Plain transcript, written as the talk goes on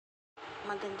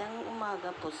Magandang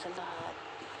umaga po sa lahat.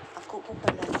 Ako po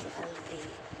pala si Alvi.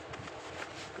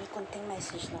 May konting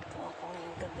message na po ako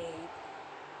ngayong gabi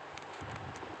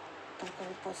tungkol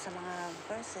po sa mga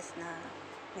verses na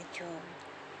medyo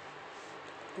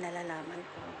nalalaman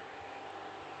ko.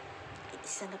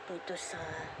 Isa na po ito sa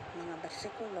mga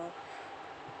bersikulo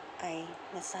ay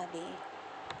nasabi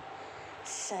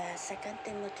sa 2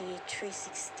 Timothy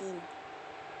 3:16.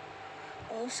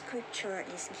 All scripture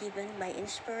is given by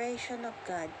inspiration of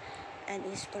God and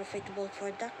is profitable for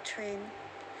doctrine,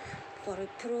 for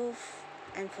reproof,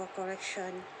 and for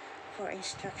correction, for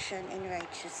instruction in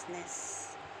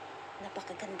righteousness.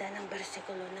 Napakaganda ng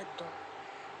bersikulo na to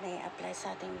na i-apply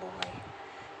sa ating buhay.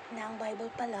 Na ang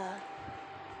Bible pala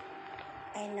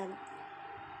ay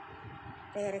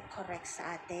nag-correct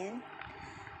sa atin,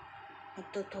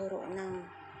 nagtuturo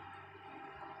ng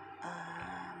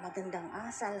magandang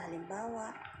asal, halimbawa,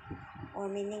 or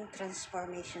meaning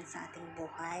transformation sa ating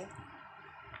buhay.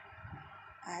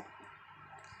 At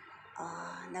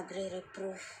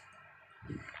nagre-reproof,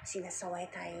 sinasaway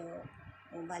tayo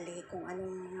o mali kung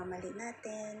anong mga mali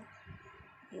natin.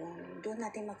 Yung doon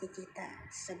natin makikita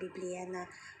sa Biblia na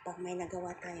pag may nagawa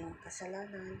tayong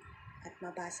kasalanan at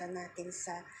mabasa natin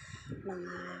sa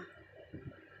mga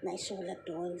naisulat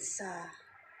doon sa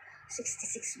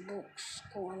 66 books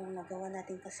kung anong nagawa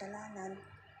natin kasalanan,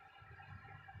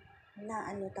 na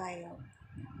tayo,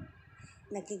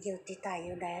 nagigilty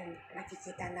tayo dahil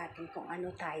nakikita natin kung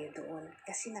ano tayo doon.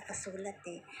 Kasi nakasulat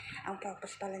Ang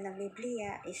purpose pala ng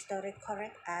Biblia is to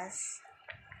correct us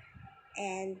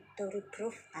and to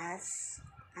reprove us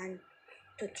and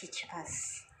to teach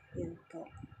us. Yun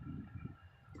po.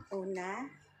 Una,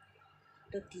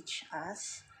 to teach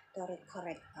us, to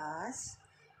correct us,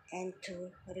 and to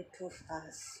reprove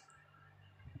us.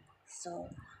 So,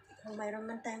 kung mayroon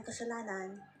man tayong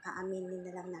kasalanan, aaminin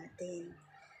na lang natin.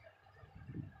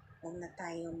 Huwag na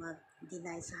tayo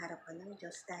mag-deny sa harapan ng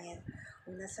Diyos dahil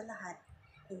una sa lahat,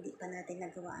 hindi pa natin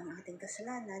nagawa ang ating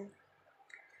kasalanan.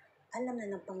 Alam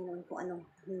na ng Panginoon kung anong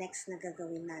next na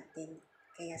gagawin natin.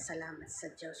 Kaya salamat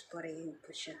sa Diyos, purihin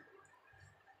po siya.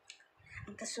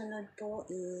 Ang kasunod po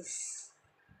is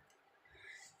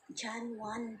John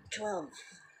 1:12.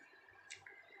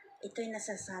 Ito'y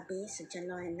nasasabi sa John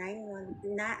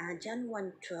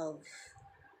 1:12.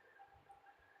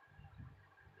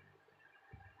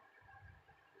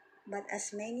 But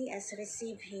as many as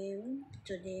receive Him,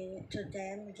 to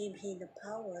them give He the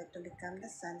power to become the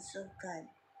sons of God.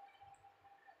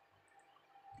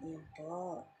 Yun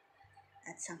po.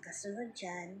 At sa kasunod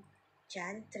dyan,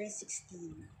 John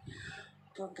 3:16.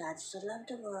 For God so loved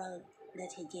the world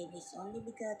that He gave His only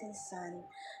begotten Son,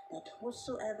 that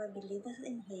whosoever believeth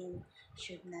in Him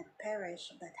should not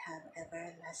perish but have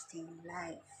everlasting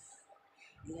life.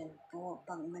 Yan po,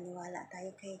 pag maniwala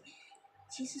tayo kay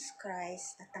Jesus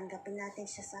Christ at tanggapin natin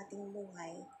siya sa ating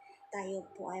buhay, tayo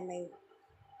po ay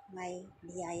may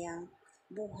biyayang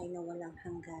buhay na walang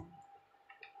hanggan.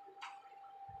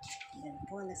 Yan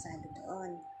po, nasabi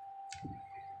doon.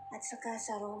 At saka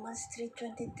sa Romans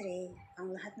 3:23,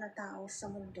 ang lahat na tao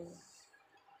sa mundo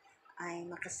ay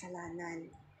makasalanan.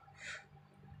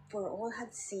 For all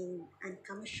have sinned and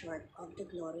come short of the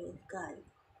glory of God.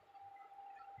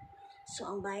 So,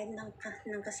 ang bayad ng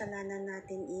kasalanan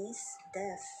natin is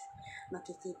death.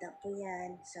 Makikita po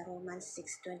yan sa Romans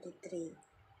 6:23.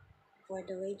 For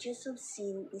the wages of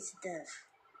sin is death,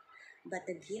 but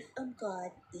the gift of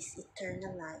God is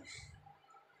eternal life.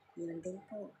 Yun din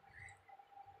po.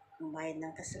 Ang bayad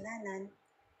ng kasalanan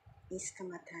is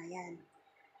kamatayan.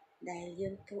 Dahil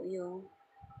yun po yung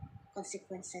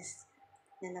consequences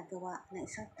na nagawa ng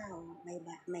isang tao,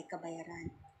 may kabayaran.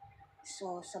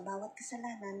 So, sa bawat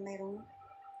kasalanan, mayroong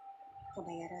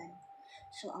kabayaran.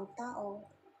 So, ang tao,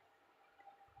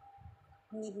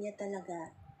 need niya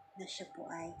talaga na siya po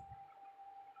ay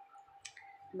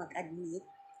mag-admit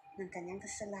ng kanyang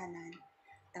kasalanan,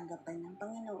 tanggapin ng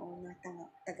Panginoon na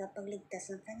tagapagligtas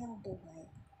ng kanyang buhay,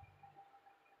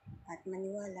 at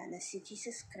maniwala na si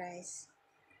Jesus Christ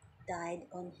died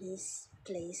on His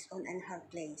place, on her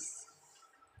place.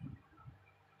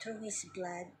 Through His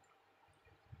blood,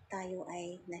 tayo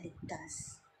ay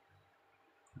naligtas.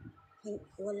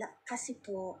 Wala, kasi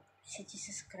po, si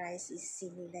Jesus Christ is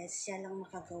sinless. Siya lang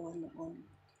makagawa noon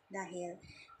dahil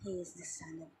He is the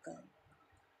Son of God.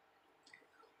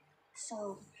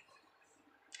 So,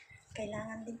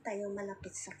 kailangan din tayo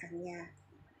malapit sa Kanya.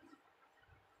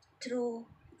 True,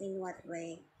 in what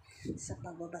way? Sa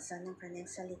pagbabasa ng Kanyang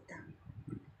salita.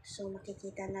 So,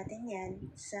 makikita natin yan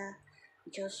sa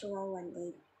Joshua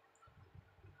 1:8.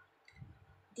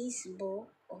 This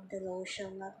book of the law shall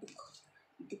not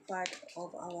depart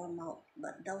of our mouth,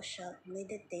 but thou shalt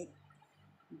meditate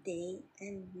day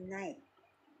and night,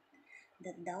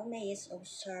 that thou mayest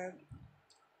observe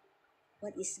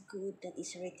what is good that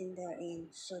is written therein,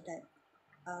 so that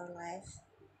our life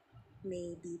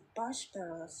may be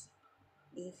prosperous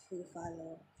if we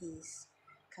follow His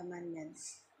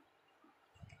commandments.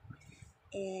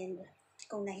 And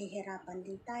kung nahihirapan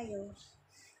din tayo,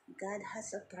 God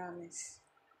has a promise.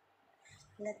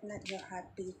 Let not your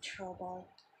heart be troubled.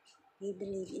 We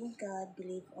believe in God,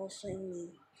 believe also in me.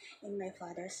 In my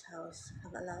Father's house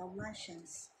have a lot of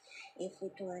mansions. If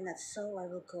it were not so, I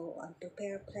will go and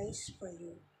prepare a place for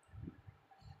you,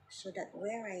 so that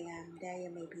where I am, there you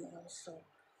may be also.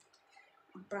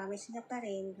 Ang promise niya pa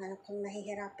rin na kung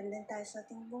nahihirapan din tayo sa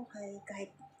ating buhay,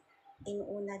 kahit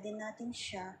inuuna din natin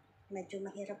siya, medyo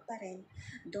mahirap pa rin,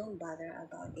 don't bother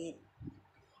about it.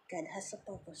 God has a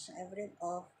purpose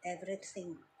of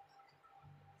everything.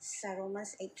 Sa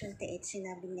Romans 8:28,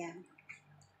 sinabi niya,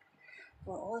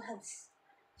 for all have,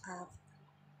 uh,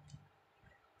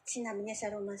 sinabi niya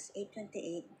sa Romans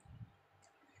 8:28,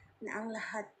 na ang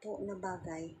lahat po na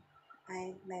bagay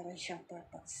ay mayroon siyang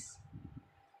purpose.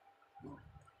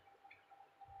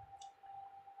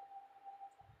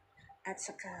 At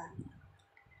saka,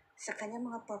 sa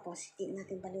kanyang mga purpose, hindi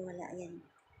natin baliwalain.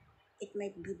 It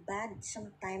might be bad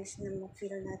sometimes na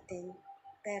ma-feel natin,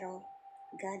 pero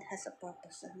God has a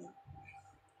purpose on it.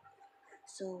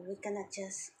 So, we cannot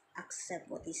just accept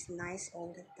what is nice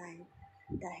all the time,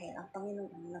 dahil ang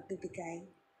Panginoon nagbibigay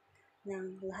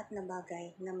ng lahat na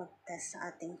bagay na mag-test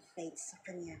sa ating faith sa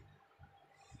Kanya.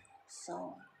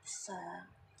 So, sa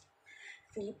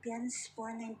Philippians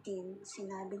 4:19,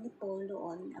 sinabi ni Paul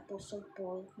doon, Apostle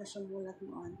Paul na sumulat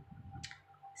noon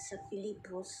sa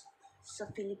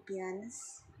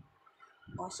Philippians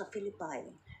o sa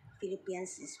Philippi.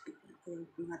 Philippians is yung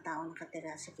mga tao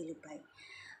nakatira sa Philippi.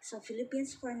 So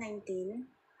Philippians 4:19,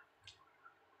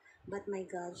 but my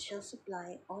God shall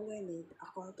supply all your need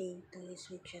according to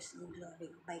His riches in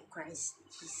glory by Christ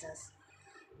Jesus.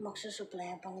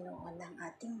 Magsusupply ang Panginoon ng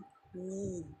ating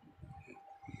need.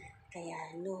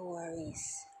 Kaya no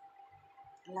worries.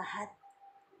 Lahat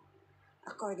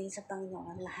according sa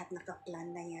Panginoon, lahat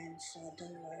nakaplan na yan. So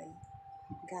don't worry.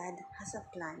 God has a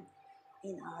plan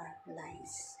in our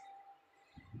lives.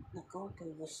 Nako,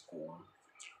 pulbos ko.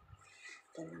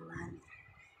 Ito naman.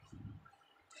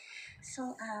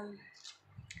 So,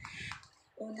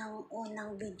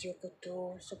 unang video ko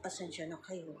to. So, pasensya na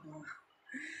kayo.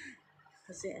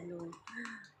 Kasi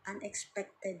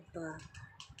unexpected ba.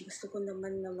 Gusto ko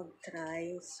naman na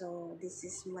mag-try. So, this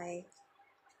is my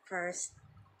first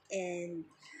and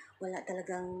wala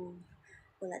talagang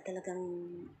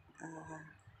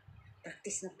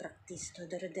practice na practice to,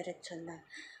 dire-diretso na.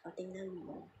 O, tingnan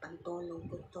mo, pantulog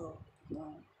ko to.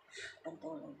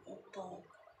 Pantulog ko to.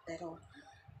 Pero,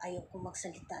 ayaw ko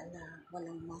magsalita na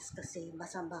walang mask kasi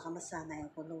baka masanay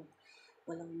ako no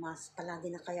walang mask.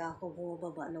 Palagi na kaya ako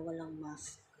bumababa na walang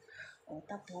mask. O,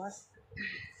 tapos,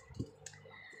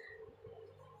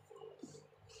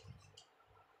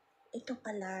 ito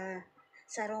pala,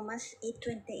 sa Romans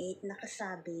 8:28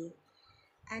 nakasabi,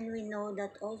 and we know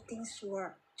that all things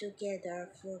work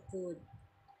together for good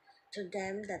to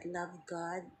them that love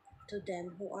God, to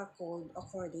them who are called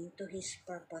according to His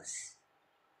purpose.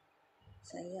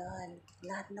 So, yan.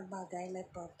 Lahat ng bagay may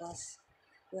purpose,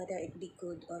 whether it be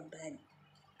good or bad.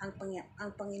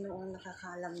 Ang Panginoon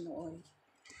nakakaalam noon.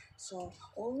 So,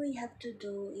 all we have to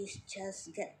do is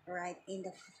just get right in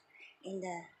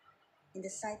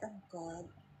the sight of God.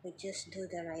 We just do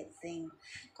the right thing.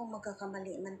 Kung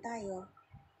magkakamali man tayo,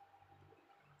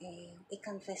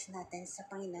 i-confess natin sa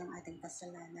Panginoon ang ating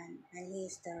kasalanan, and He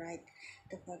is the right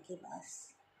to forgive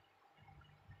us.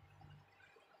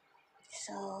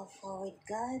 So, for with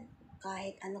God,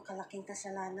 kahit ano kalaking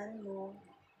kasalanan mo,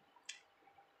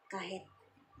 kahit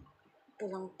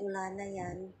pulang-pula na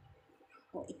yan,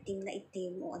 o itim na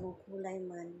itim, o anong kulay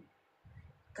man,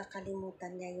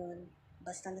 kakalimutan niya yon.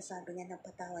 Basta nasabi niya,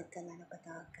 napatawad ka na.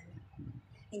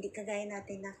 Hindi kagaya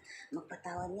natin na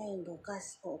magpatawad niya yung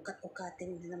bukas, o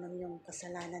ukat-ukatin na naman yung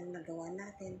kasalanan na gawa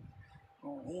natin.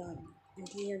 O, yun.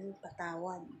 Hindi yun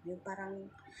patawad. Yung parang,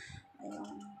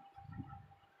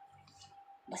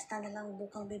 basta na lang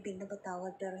bukang bibig na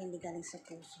patawad pero hindi galing sa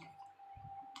puso.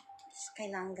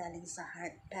 Kailangan galing sa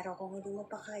heart. Pero kung hindi mo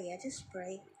pa kaya, just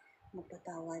pray,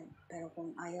 magpatawad. Pero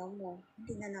kung ayaw mo,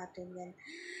 hindi na natin yan.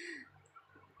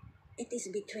 It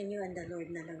is between you and the Lord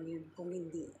na lang yun. Kung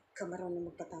hindi ka marunong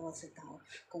magpatawad sa tao.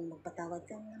 Kung magpatawad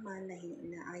ka naman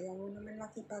na ayaw mo naman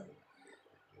makipag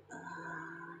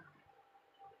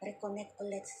reconnect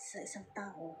ulit sa isang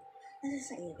tao, nasa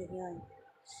sa iyo din yun.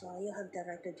 So, you have the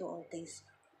right to do all things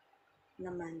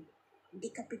naman. Hindi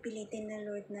ka pipilitin ng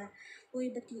Lord na, uy,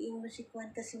 batiin mo si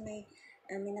Kwan kasi may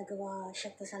nagawa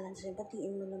siya kasalanan sa'yo.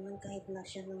 Batiin mo naman kahit na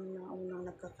siya nung naunang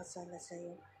nagkakasala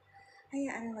sa'yo.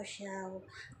 Hayaan mo siya.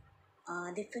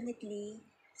 Definitely,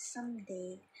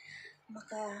 someday,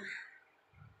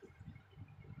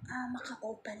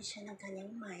 maka-open siya ng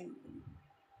kanyang mind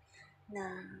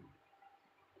na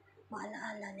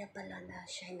maalaala niya pala na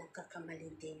siya ay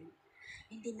nagkakamali din.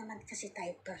 Hindi naman kasi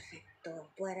tayo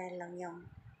perfecto. Pwera lang yung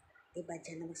iba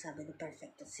dyan na magsabi na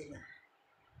perfecto sila.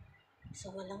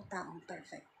 So, walang taong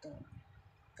perfecto.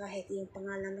 Kahit yung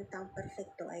pangalan ng taong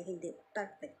perfecto ay hindi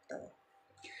perfecto.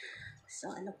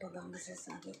 So, ano pa bang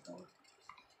masasabi ko?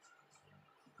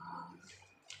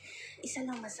 Isa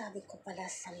lang masabi ko pala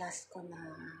sa last ko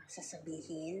na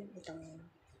sasabihin itong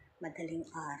madaling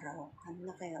araw. Ano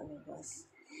na kaya oras?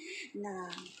 Na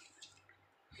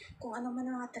kung ano man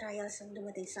ang mga trials ang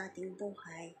dumating sa ating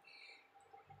buhay,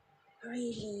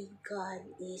 really, God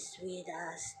is with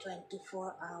us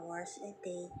 24 hours a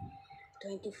day,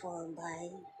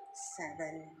 24/7.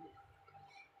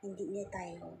 Hindi niya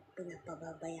tayo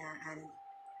pinapababayaan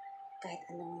kahit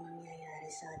anong nangyayari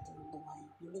sa ating buhay.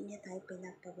 Hindi niya tayo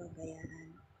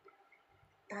pinapababayaan.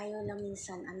 Tayo lang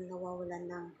minsan ang nawawalan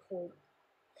ng hope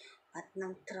at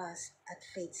ng trust at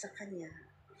faith sa Kanya.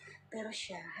 Pero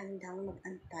siya handang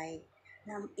mag-antay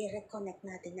na i-reconnect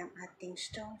natin ang ating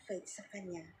strong faith sa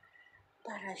Kanya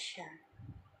para siya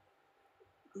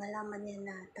malaman niya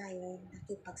na tayo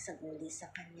nakipagsaguli sa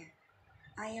Kanya.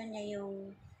 Ayaw niya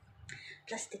yung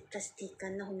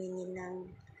plastik-plastikan na humingi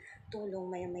ng tulong,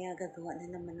 maya-maya gagawa na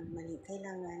naman ng mali.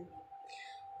 Kailangan,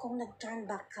 kung nag-turn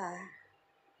back ka,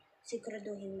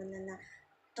 siguraduhin mo na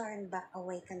turn back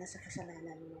away ka na sa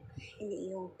kasalanan mo.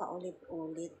 Hindi yung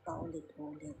paulit-ulit.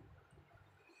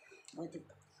 O,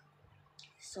 diba?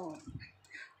 So,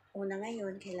 una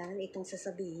ngayon, kailangan itong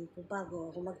sasabihin ko bago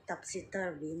ako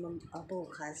mag-topsy-turvy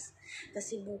bukas.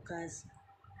 Kasi bukas,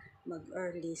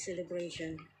 mag-early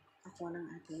celebration ako ng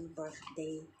aking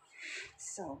birthday.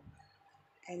 So,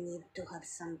 I need to have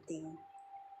something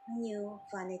new,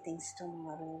 funny things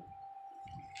tomorrow.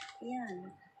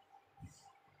 Yan.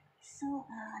 So,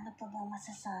 ano pa ba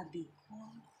masasabi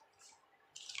ko?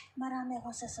 Marami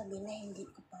akong sasabihin na hindi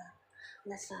ko pa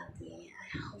nasabi.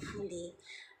 Hopefully,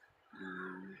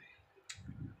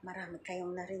 marami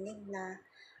kayong narinig na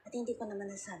at hindi ko naman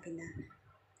nasabi na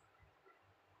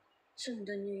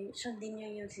sundin nyo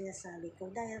yung sinasabi ko.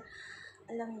 Dahil,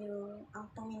 alam nyo, ang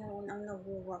Panginoon ang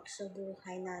nag-work sa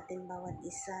buhay natin, bawat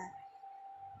isa.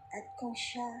 At kung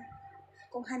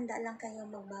handa lang kayo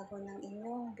magbago ng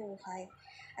inyong buhay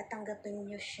at tanggapin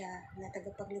nyo siya na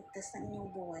tagapagligtas ng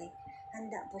inyong buhay,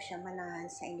 handa po siya manahan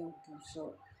sa inyong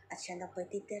puso. At siya na po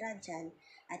titira dyan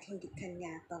at hindi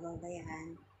kanya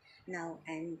pababayaan now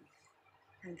and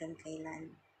hanggang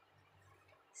kailan.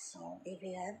 So, if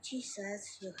you have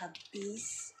Jesus, you have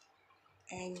peace,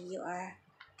 and you are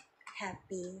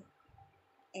happy,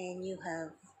 and you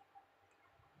have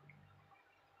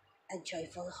a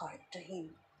joyful heart to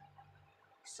Him.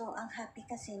 So, ang happy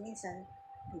kasi minsan,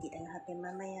 hindi tayo happy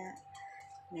mamaya.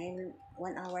 Ngayon,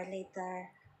 1 hour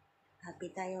later,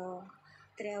 happy tayo.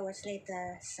 3 hours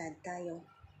later, sad tayo.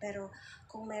 Pero,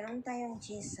 kung meron tayong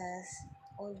Jesus,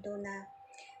 although na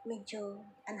medyo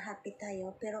unhappy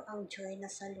tayo, pero ang joy na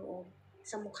sa loob,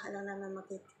 sa mukha lang naman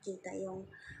makikita yung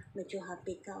medyo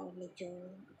happy ka o medyo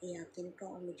iyakin ka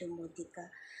o medyo moody ka.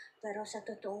 Pero sa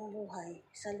totoong buhay,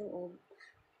 sa loob,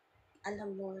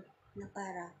 alam mo na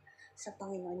para sa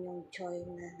Panginoon yung joy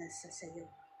na nasa sayo.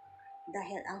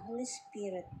 Dahil ang Holy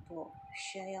Spirit po,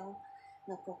 siya yung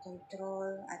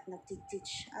nagkocontrol at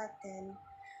nagtiteach atin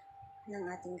ng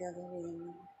ating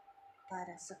gagawin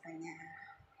para sa Kanya.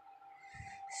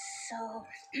 So,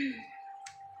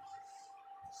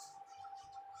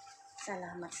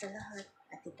 salamat sa lahat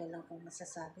at ito lang kung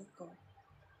masasabi ko.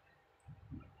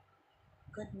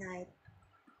 Good night.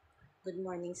 Good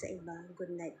morning sa iba.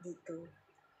 Good night dito.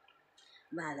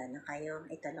 Bahala na kayo.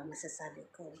 Ito lang masasabi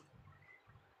ko.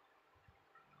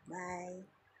 Bye.